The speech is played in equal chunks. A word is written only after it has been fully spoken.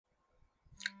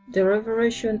The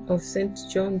Revelation of St.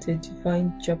 John the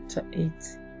Divine, chapter 8,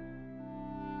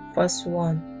 verse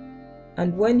 1.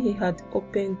 And when he had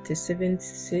opened the seventh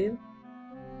seal,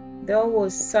 there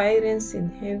was silence in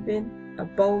heaven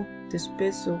about the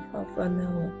space of half an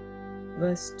hour.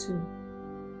 Verse 2.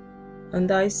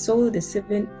 And I saw the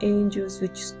seven angels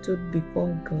which stood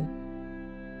before God,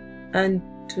 and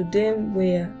to them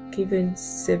were given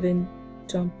seven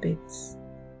trumpets.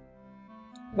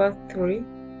 Verse 3.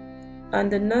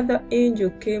 And another angel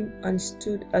came and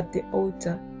stood at the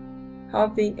altar,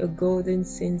 having a golden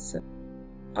censer.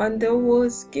 And there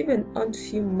was given unto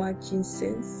him much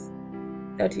incense,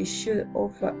 that he should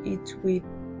offer it with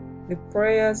the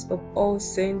prayers of all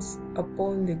saints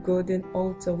upon the golden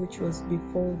altar which was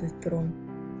before the throne.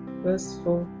 Verse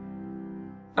 4.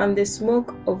 And the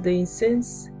smoke of the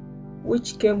incense,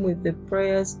 which came with the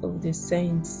prayers of the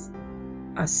saints,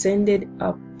 ascended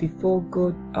up before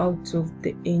God out of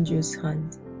the angel's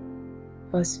hand.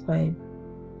 Verse 5.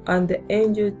 And the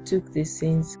angel took the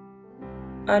censer,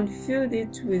 and filled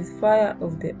it with fire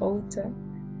of the altar,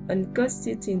 and cast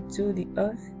it into the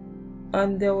earth,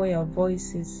 and there were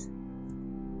voices,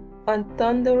 and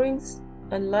thunderings,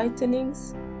 and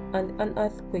lightnings, and an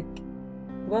earthquake.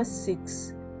 Verse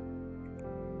 6.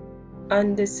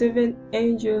 And the seven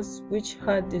angels which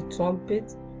had the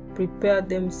trumpet prepared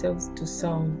themselves to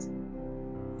sound.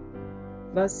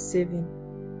 Verse 7.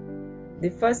 The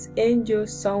first angel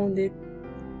sounded,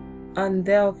 and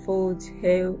there followed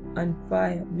hail and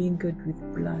fire mingled with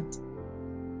blood.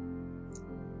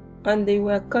 And they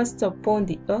were cast upon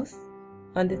the earth,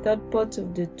 and the third part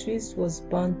of the trees was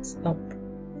burnt up,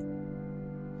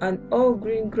 and all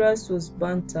green grass was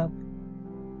burnt up.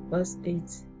 Verse 8.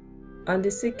 And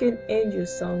the second angel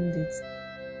sounded,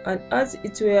 and as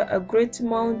it were a great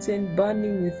mountain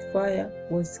burning with fire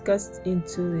was cast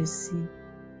into the sea.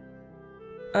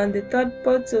 And the third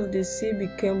part of the sea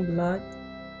became blood.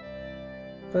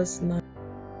 Verse 9.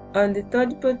 And the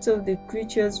third part of the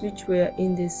creatures which were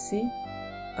in the sea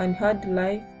and had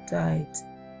life died.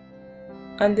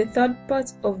 And the third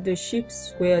part of the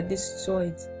ships were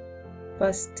destroyed.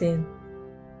 Verse 10.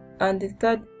 And the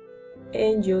third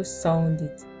angel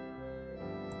sounded,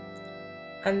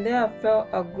 and there fell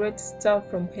a great star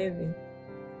from heaven,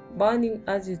 burning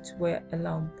as it were a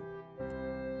lamp.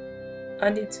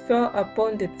 And it fell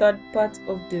upon the third part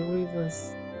of the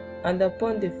rivers, and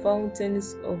upon the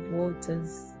fountains of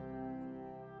waters.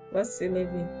 Verse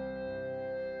 11.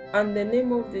 And the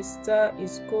name of the star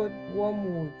is called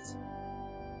Wormwood.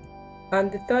 And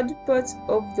the third part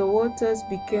of the waters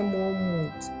became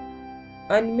wormwood,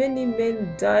 and many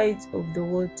men died of the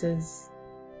waters,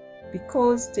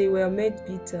 because they were made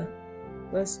bitter.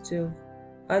 Verse 12.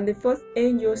 And the fourth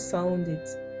angel sounded,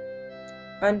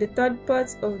 and the third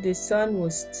part of the sun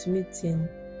was smitten,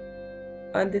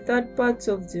 and the third part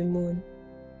of the moon,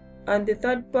 and the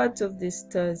third part of the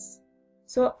stars,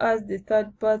 so as the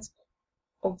third part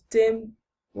of them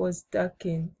was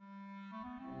darkened.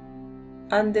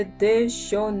 And the day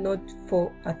shone not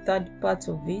for a third part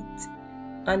of it,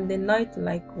 and the night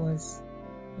likewise.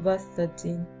 Verse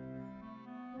 13.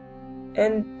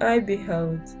 And I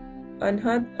beheld, and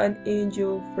heard an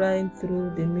angel flying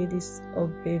through the midst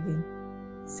of heaven,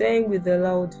 saying with a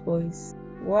loud voice,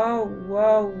 Woe,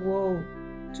 woe, woe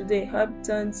to the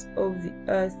inhabitants of the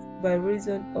earth by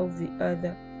reason of the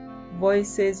other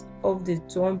voices of the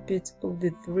trumpet of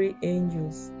the three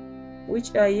angels,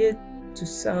 which are yet to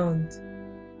sound.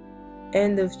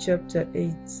 End of chapter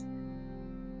 8.